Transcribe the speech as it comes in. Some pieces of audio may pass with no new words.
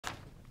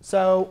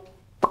So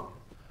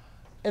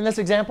in this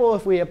example,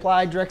 if we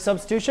apply direct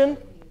substitution,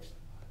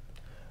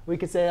 we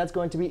could say that's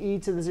going to be e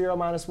to the 0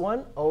 minus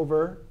 1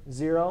 over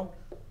 0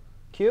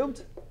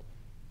 cubed.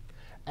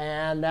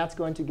 And that's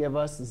going to give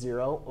us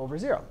 0 over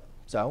 0.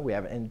 So we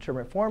have an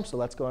indeterminate form. So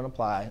let's go and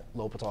apply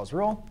L'Hopital's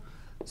rule.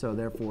 So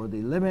therefore,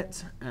 the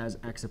limit as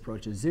x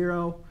approaches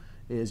 0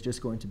 is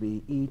just going to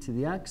be e to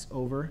the x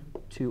over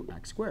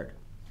 2x squared.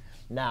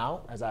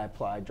 Now, as I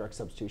apply direct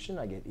substitution,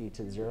 I get e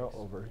to the 0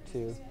 over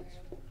 3x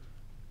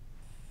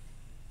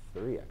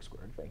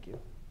squared. Thank you.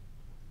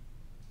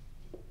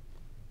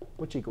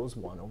 Which equals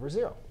 1 over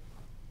 0.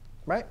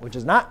 Right? Which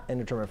is not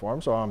indeterminate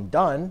form. So I'm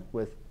done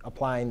with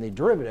applying the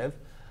derivative.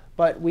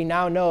 But we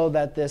now know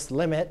that this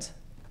limit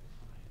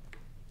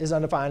is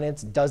undefined.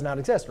 It does not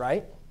exist,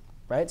 right?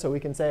 So we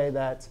can say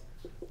that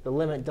the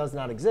limit does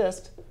not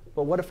exist.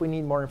 But what if we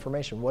need more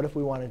information? What if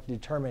we want to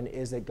determine,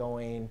 is it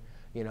going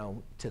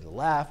to the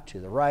left, to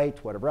the right,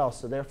 whatever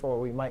else? So therefore,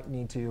 we might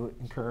need to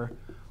incur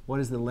what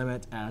is the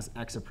limit as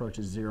x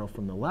approaches 0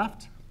 from the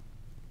left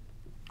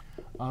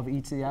of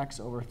e to the x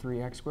over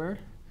 3x squared?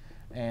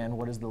 And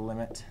what is the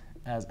limit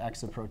as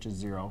x approaches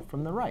 0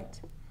 from the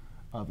right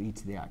of e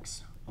to the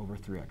x over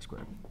 3x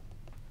squared?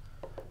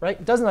 Right?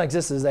 It does not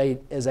exist as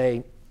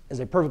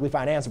a perfectly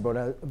fine answer,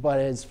 but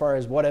as far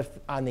as what if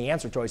on the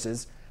answer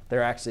choices,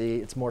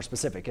 it's more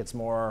specific. It's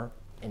more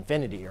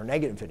infinity or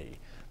negative infinity.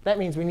 That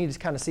means we need to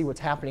kind of see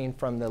what's happening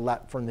from the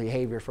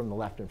behavior from the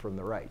left and from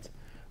the right.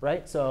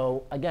 Right?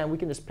 So again, we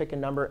can just pick a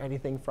number,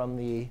 anything from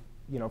the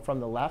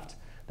left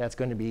that's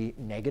going to be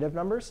negative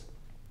numbers.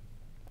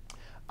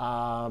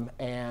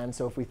 And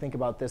so if we think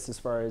about this as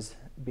far as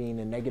being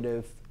a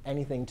negative,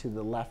 anything to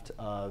the left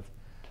of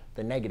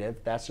the negative,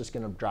 that's just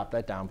going to drop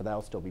that down, but that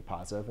will still be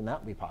positive, and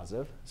that will be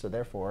positive. So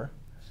therefore,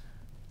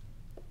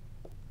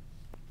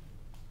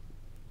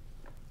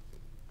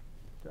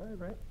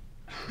 right?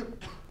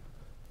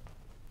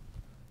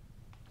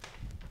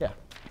 Yeah.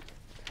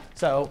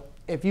 So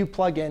if you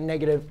plug in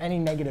any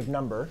negative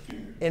number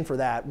in for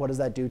that, what does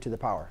that do to the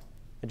power?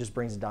 It just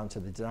brings it down to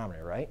the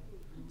denominator, right?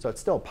 So it's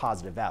still a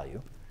positive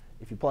value.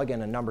 If you plug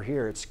in a number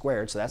here, it's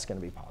squared, so that's going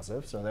to be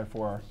positive. So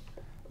therefore,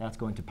 that's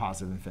going to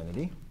positive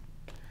infinity.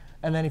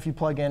 And then if you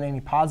plug in any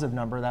positive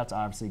number, that's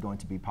obviously going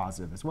to be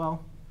positive as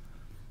well.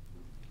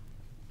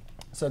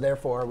 So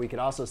therefore, we could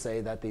also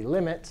say that the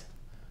limit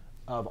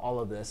of all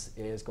of this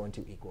is going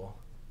to equal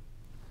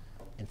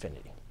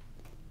infinity.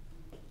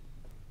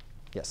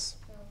 Yes?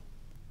 So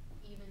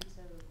even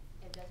so,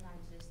 it does not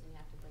exist, and you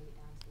have to break it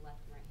down to the left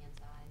and right-hand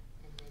side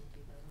and then do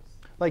those?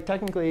 Like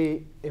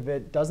technically, if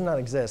it does not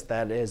exist,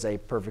 that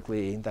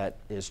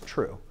is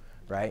true,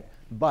 right?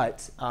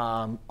 But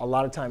a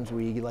lot of times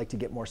we like to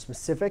get more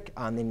specific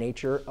on the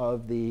nature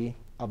of the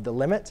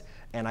limit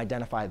and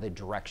identify the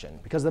direction.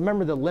 Because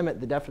remember,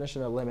 the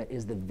definition of the limit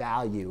is the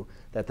value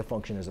that the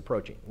function is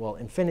approaching. Well,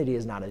 infinity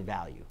is not a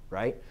value,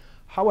 right?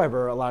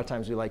 However, a lot of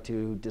times we like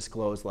to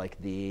disclose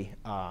like the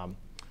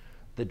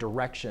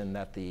direction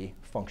that the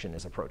function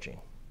is approaching.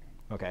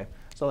 Okay?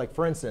 So like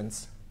for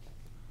instance,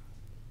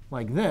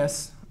 like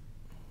this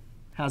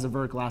has a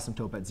vertical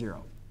asymptote at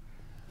 0.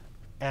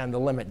 And the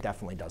limit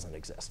definitely doesn't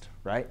exist,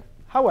 right?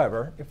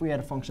 However, if we had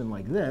a function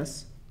like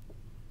this,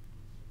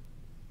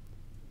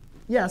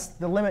 yes,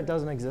 the limit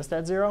doesn't exist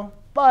at 0.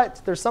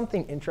 But there's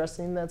something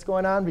interesting that's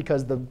going on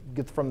because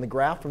from the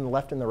graph, from the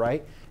left and the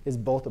right, is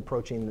both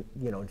approaching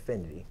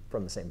infinity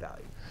from the same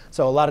value.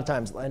 So a lot of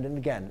times, and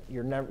again,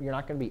 you're not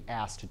going to be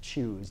asked to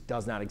choose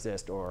does not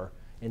exist or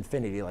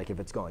infinity, like if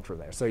it's going from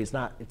there. So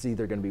it's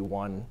either going to be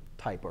one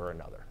type or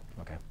another.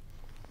 Okay.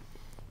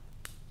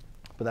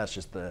 But that's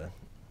just the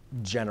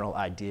general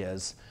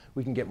ideas.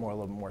 We can get a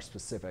little bit more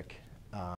specific